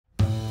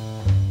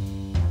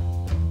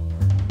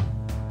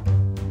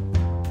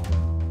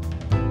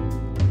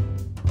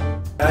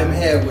I'm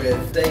here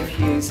with Dave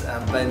Hughes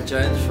and Ben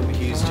Jones from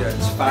Hughes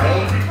Jones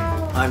Farrell.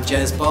 I'm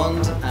Jez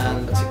Bond,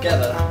 and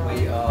together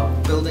we are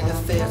building a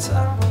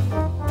theatre.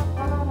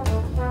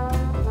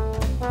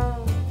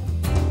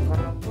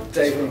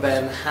 Dave and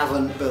Ben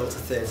haven't built a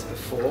theatre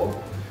before,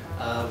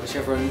 which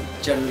everyone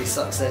generally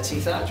sucks their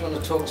teeth out. Do you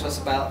want to talk to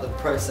us about the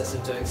process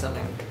of doing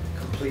something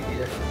completely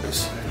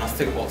different? And I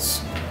think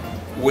what's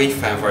we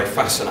found very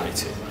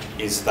fascinating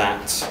is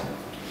that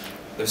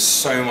there's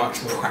so much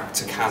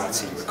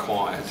practicality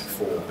required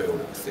for building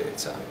a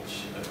theatre,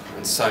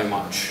 and so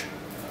much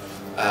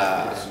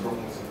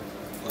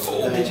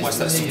almost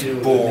that sort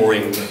of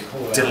boring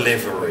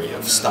delivery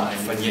of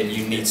stuff, and yet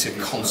you need to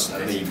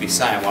constantly be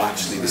saying, well,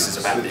 actually this is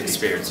about the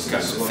experience of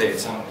going to the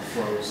theatre.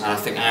 And I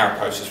think our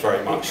approach is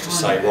very much to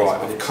say, right,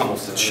 I've come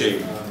off the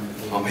tube,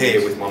 I'm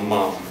here with my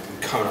mum,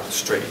 I'm coming up the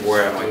street,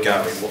 where am I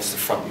going, what's the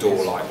front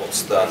door like,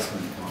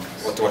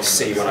 what do I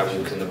see when I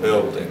walk in the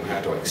building,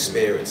 how do I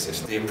experience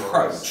this? The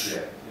approach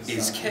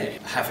is key.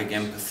 Having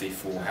empathy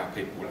for how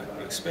people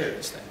will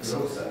experience things. We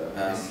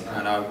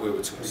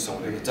were talking to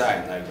someone the other day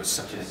and they were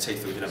sucking their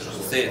teeth that we'd never done a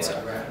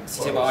theatre. I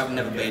said, yeah, but I've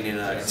never been in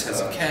an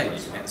intensive care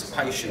unit as a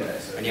patient,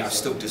 and yet I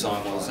still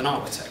design well as an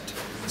architect.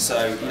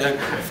 So you don't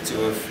have to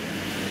have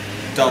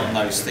done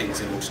those things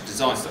in order to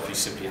design stuff, you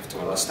simply have to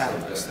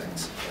understand those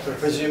things. But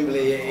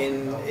presumably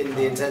in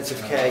the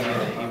intensive care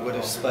unit you would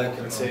have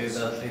spoken to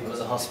the people at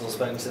the hospital,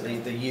 spoken to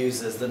the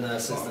users, the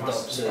nurses, the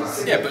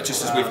doctors. Yeah, but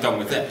just as we've done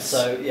with this.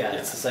 So yeah,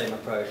 it's the same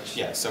approach.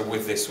 Yeah, so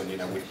with this one, you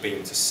know, we've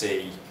been to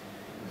see,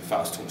 in fact I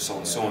was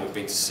talking to someone, we've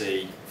been to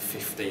see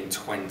 15,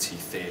 20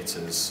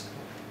 theatres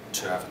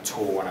to have a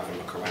tour and have a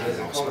look around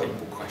and ask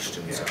people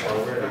questions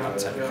about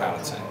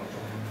technicality.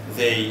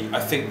 I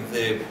think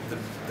the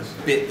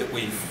bit that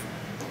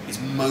is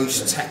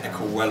most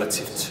technical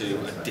relative to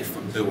a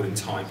different building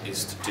type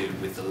is to do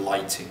with the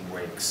lighting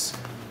rigs,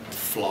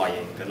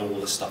 flying, and all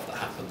the stuff that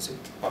happens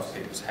above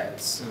people's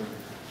heads.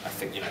 I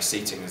think, you know,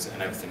 seating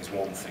and everything is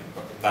one thing,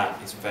 but that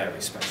is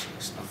very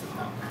specialist. I think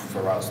that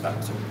for us that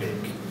was a big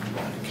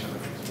learning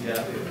curve.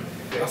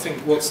 Yeah, I think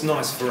what's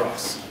nice for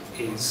us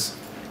is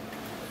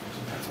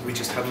we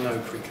just had no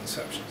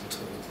preconceptions at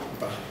all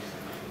about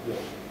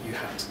what you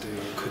had to do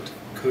or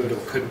could or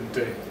couldn't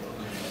do.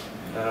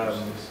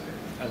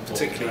 And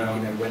particularly,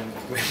 you know,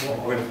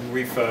 when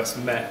we first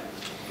met,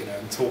 you know,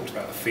 and talked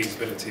about the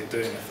feasibility of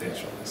doing a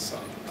theatre on this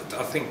site,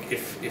 I think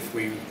if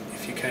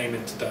you came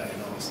in today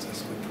and asked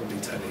us, we'd probably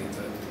tell you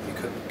that it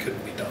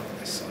couldn't be done on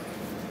this site,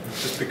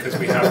 just because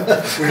we have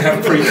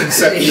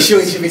preconceptions. You sure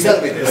you should be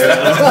telling me this?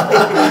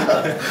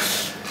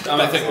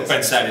 I think what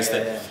Ben's saying is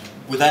that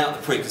without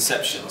the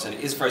preconceptions, and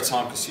it is very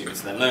time consuming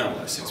to then learn all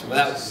those things, but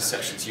without the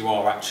preconceptions you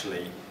are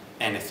actually,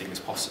 anything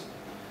is possible.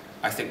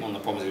 I think one of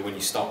the problems is when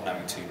you start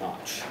knowing too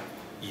much,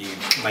 you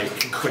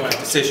make quicker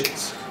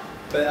decisions.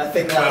 But I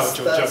think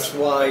that's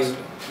why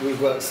we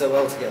work so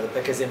well together,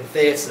 because in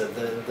theatre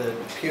the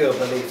pure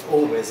belief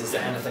always is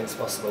that anything's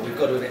possible. We've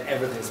got to admit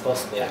everything's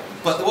possible. Yeah.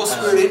 But what's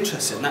really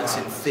interesting, that's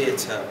in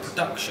theatre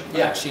production,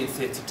 but actually in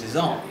theatre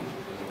design,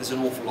 there's an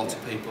awful lot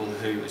of people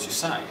who, as you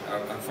say,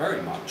 are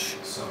very much,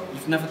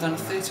 you've never done a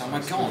theatre, oh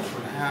my god,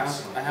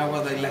 how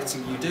are they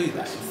letting you do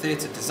that? In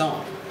theatre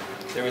design,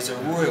 there is a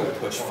real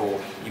push for,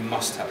 you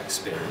must have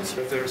experience.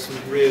 There are some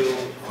real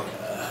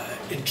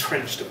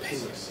entrenched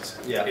opinions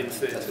in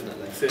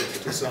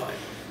theatre design.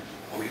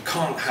 Oh, you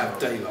can't have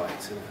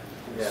daylight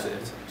in a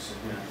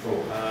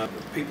theatre.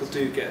 People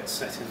do get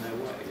set in their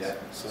ways.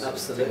 So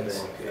absolutely.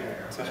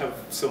 To have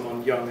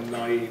someone young and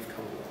naive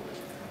come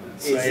along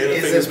and say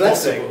anything is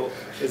possible.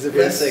 It's a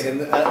blessing.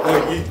 And,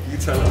 you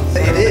tell us.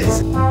 It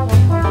is.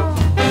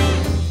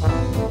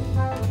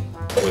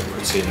 We're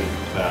putting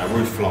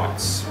roof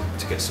lights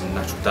to get some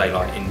natural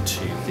daylight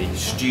into the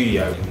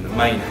studio in the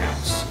main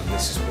house, and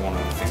this is one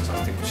of the things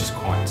I think which is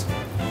quite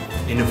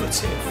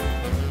innovative.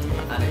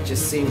 And it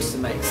just seems to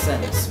make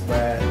sense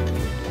where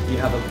you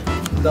have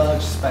a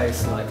large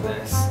space like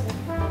this.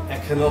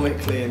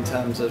 Economically, in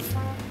terms of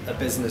a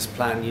business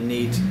plan, you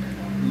need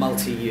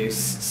multi-use,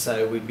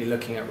 so we'd be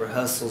looking at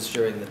rehearsals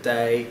during the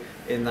day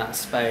in that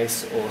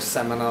space, or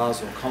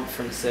seminars or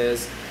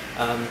conferences.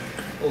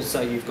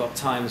 Also, you've got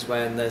times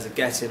when there's a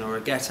get-in or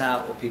a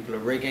get-out, or people are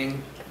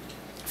rigging.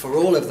 For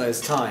all of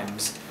those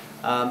times,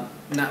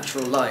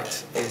 natural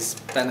light is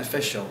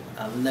beneficial.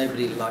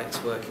 Nobody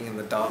likes working in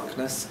the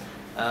darkness,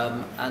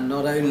 and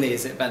not only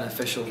is it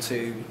beneficial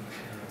to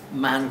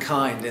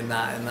mankind in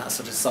that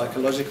sort of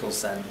psychological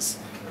sense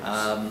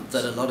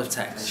that a lot of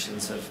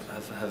technicians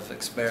have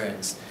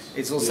experienced,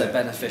 it's also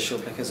beneficial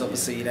because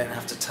obviously you don't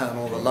have to turn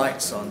all the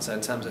lights on, so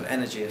in terms of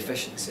energy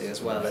efficiency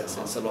as well,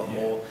 it's a lot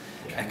more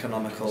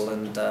economical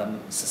and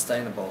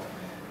sustainable,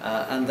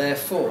 and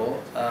therefore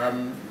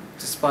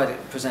despite it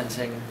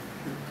presenting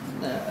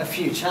a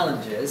few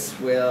challenges,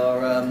 we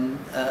are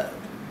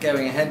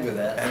going ahead with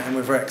it, and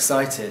we're very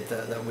excited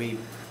that we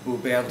will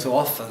be able to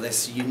offer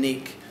this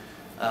unique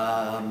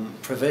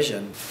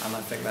provision, and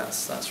I think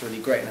that's really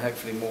great, and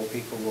hopefully more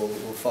people will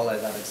follow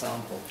that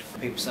example.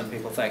 Some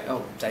people think,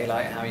 oh,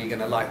 daylight, how are you going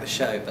to light the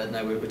show? But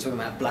no, we're talking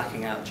about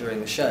blacking out during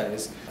the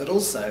shows, but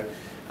also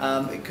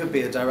It could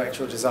be a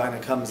director or designer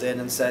comes in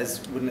and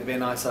says, wouldn't it be a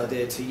nice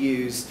idea to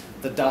use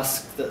the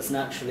dusk that's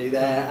naturally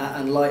there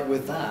and light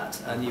with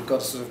that? And you've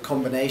got a sort of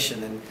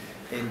combination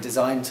in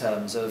design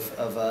terms of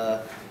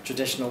a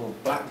traditional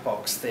black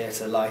box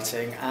theatre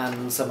lighting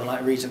and somewhere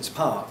like Regent's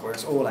Park, where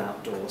it's all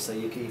outdoors, so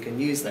you can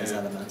use those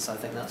elements. I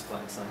think that's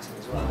quite exciting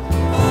as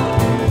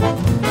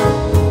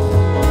well.